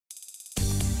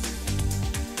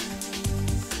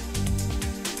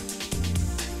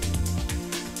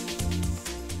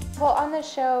Well, on the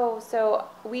show, so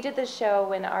we did the show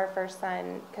when our first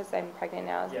son, because I'm pregnant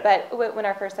now, Yeah. but when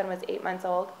our first son was 8 months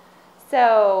old.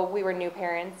 So we were new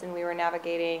parents and we were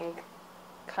navigating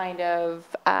kind of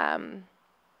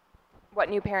what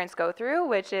new parents go through,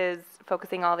 which is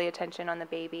focusing all the attention on the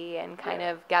baby and kind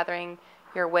of gathering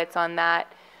your wits on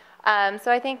that.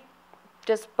 So I think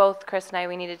just both Chris and I,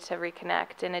 we needed to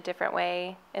reconnect in a different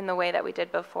way, in the way that we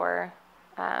did before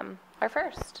our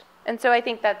first. And so I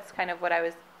think that's kind of what I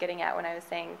was getting at when I was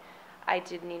saying I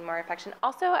did need more affection.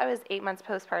 Also, I was 8 months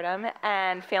postpartum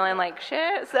and feeling like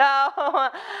shit, so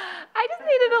I just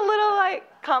needed a little,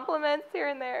 like, compliments here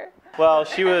and there. Well,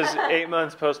 she was 8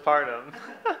 months postpartum,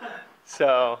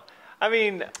 so, I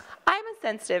mean... I'm a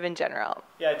sensitive in general.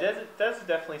 Yeah, Des is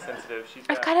definitely sensitive.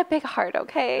 I've got a big heart,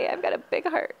 okay? I've got a big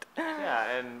heart.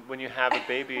 Yeah, and when you have a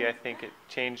baby, I think it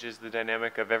changes the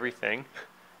dynamic of everything.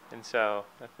 And so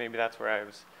maybe that's what I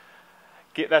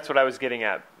was getting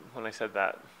at when I said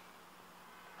that.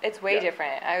 It's way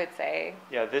different, I would say.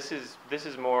 Yeah, this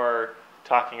is more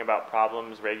talking about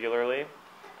problems regularly,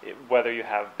 whether you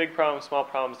have big problems, small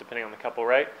problems, depending on the couple,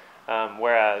 right?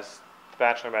 Whereas The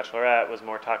Bachelor and Bachelorette was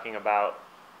more talking about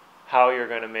how you're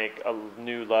going to make a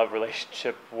new love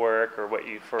relationship work, or what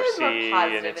you foresee. It's more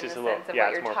positive and it's in just the a little, sense of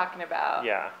yeah, what you're talking about.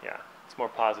 Yeah, it's more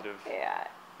positive. Yeah.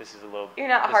 This is a little. You're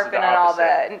not harping on all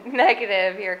the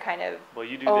negative. You're kind of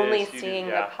only seeing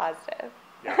the positive.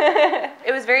 Yeah.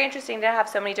 It was very interesting to have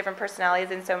so many different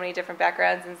personalities and so many different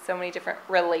backgrounds and so many different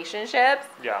relationships.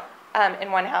 Yeah.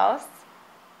 In one house.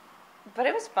 But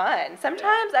it was fun.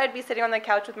 Sometimes I'd be sitting on the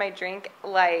couch with my drink,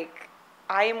 like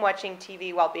I am watching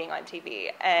TV while being on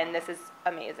TV, and this is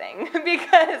amazing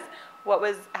because what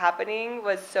was happening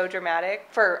was so dramatic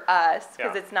for us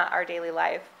because it's not our daily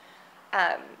life.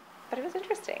 But it was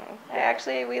interesting.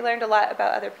 We learned a lot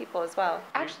about other people as well.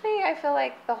 Actually, I feel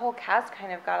like the whole cast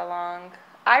kind of got along.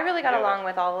 I really got along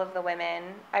with all of the women.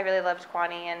 I really loved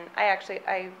Kwani, and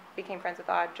I became friends with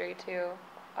Audrey too.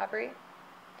 Aubrey?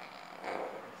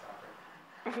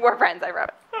 We're friends, I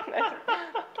promise.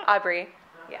 Aubrey,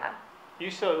 yeah. You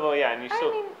still,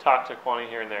 talk to Kwani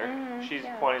here and there.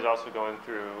 Kwani's also going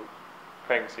through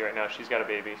pregnancy right now. She's got a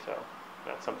baby, so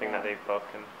that's something that they both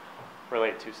can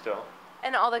relate to still.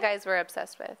 And all the guys were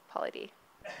obsessed with Pauly D.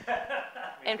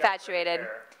 Infatuated.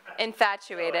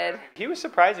 He was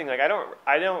surprising. Like I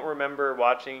don't remember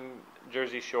watching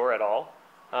Jersey Shore at all,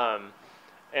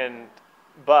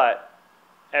 but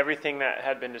everything that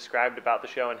had been described about the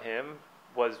show and him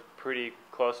was pretty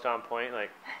close to on point. Like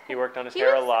he worked on his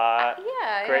hair a lot.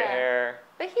 Great hair.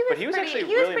 But he was actually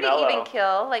really mellow. Even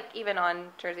keel, like even on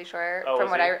Jersey Shore. Oh,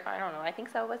 from what I don't know. I think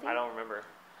so. Was he? I don't remember.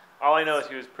 All I know is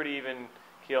he was pretty even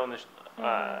keel in the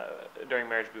during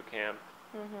marriage boot camp.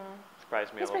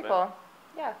 Surprised me a little bit. Pretty cool.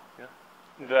 Yeah.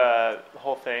 The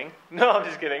whole thing. No, I'm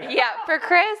just kidding. Yeah, for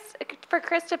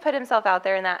Chris to put himself out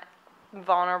there in that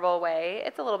vulnerable way,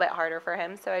 it's a little bit harder for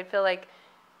him. So I feel like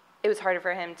it was harder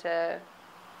for him to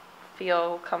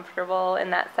feel comfortable in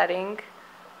that setting.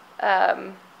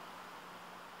 I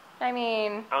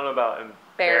mean, I don't know about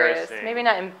embarrassing. Maybe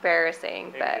not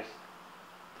embarrassing, but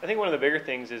I think one of the bigger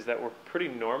things is that we're pretty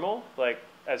normal. Like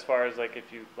as far as like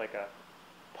if you like a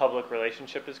public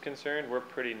relationship is concerned, we're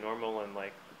pretty normal and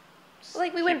like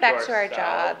we went back to our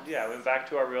jobs. Yeah, we went back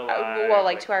to our real life.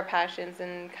 Well, to our passions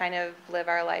and kind of live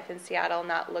our life in Seattle,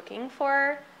 not looking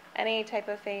for any type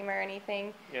of fame or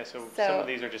anything. Yeah, so some of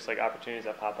these are just like opportunities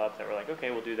that pop up that we're like,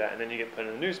 okay, we'll do that, and then you get put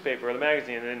in the newspaper or the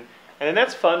magazine, and then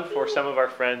that's fun for some of our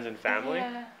friends and family.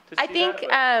 Yeah. To see I think,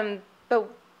 that,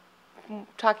 but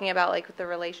talking about like the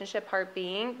relationship part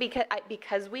being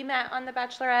because we met on The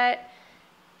Bachelorette,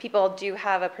 people do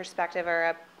have a perspective or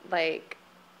a like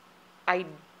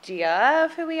idea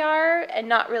of who we are and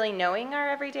not really knowing our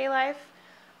everyday life,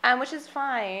 which is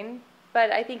fine.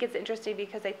 But I think it's interesting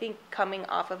because I think coming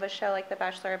off of a show like The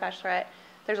Bachelor or Bachelorette,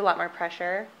 there's a lot more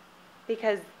pressure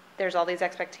because there's all these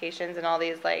expectations and all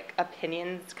these like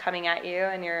opinions coming at you,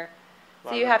 and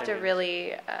so you have to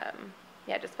really,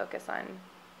 just focus on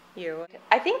you.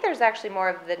 I think there's actually more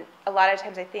of a lot of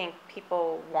times I think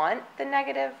people want the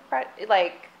negative,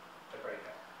 like,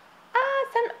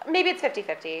 maybe it's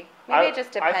 50-50. Maybe it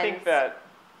just depends. I think that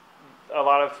a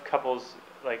lot of couples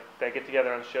like that get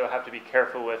together on the show have to be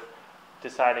careful with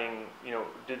deciding,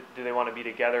 do they want to be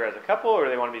together as a couple, or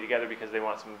do they want to be together because they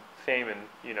want some fame and,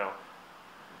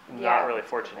 not really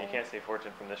fortune. You can't say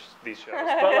fortune from these shows.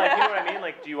 But, like, you know what I mean?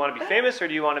 Like, do you want to be famous, or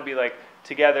do you want to be, like,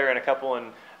 together in a couple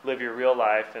and live your real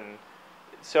life? And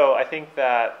so I think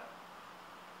that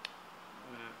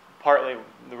partly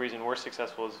the reason we're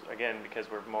successful is, again, because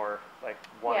we're more, like,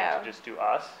 wanting to just do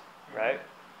us, right?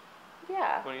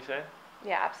 Yeah. What do you say?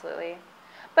 Yeah, absolutely.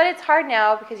 But it's hard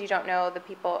now because you don't know the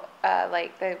people,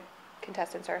 like the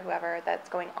contestants or whoever that's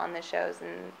going on the shows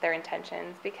and their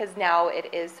intentions, because now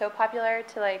it is so popular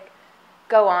to like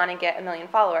go on and get 1 million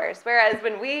followers. Whereas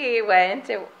when we went,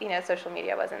 social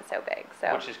media wasn't so big.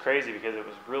 So which is crazy because it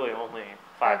was really only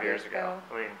 5 years ago.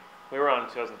 I mean, we were on in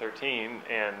 2013,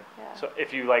 and so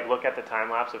if you like look at the time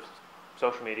lapse of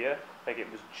social media, like it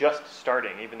was just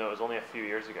starting, even though it was only a few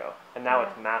years ago, and now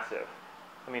it's massive.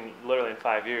 I mean, literally in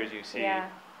 5 years, you see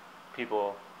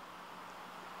people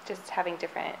just having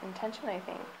different intention, I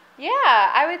think. Yeah,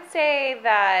 I would say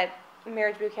that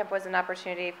Marriage Boot Camp was an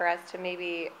opportunity for us to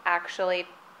maybe actually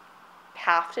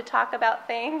have to talk about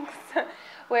things.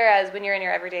 Whereas when you're in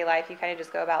your everyday life, you kind of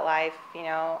just go about life,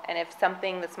 and if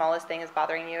something, the smallest thing is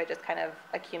bothering you, it just kind of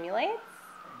accumulates.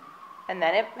 And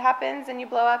then it happens and you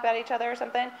blow up at each other or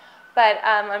something. But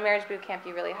on Marriage Boot Camp,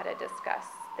 you really had to discuss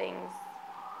things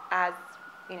as,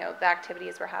 the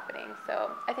activities were happening. So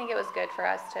I think it was good for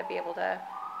us to be able to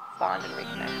bond and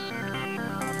reconnect.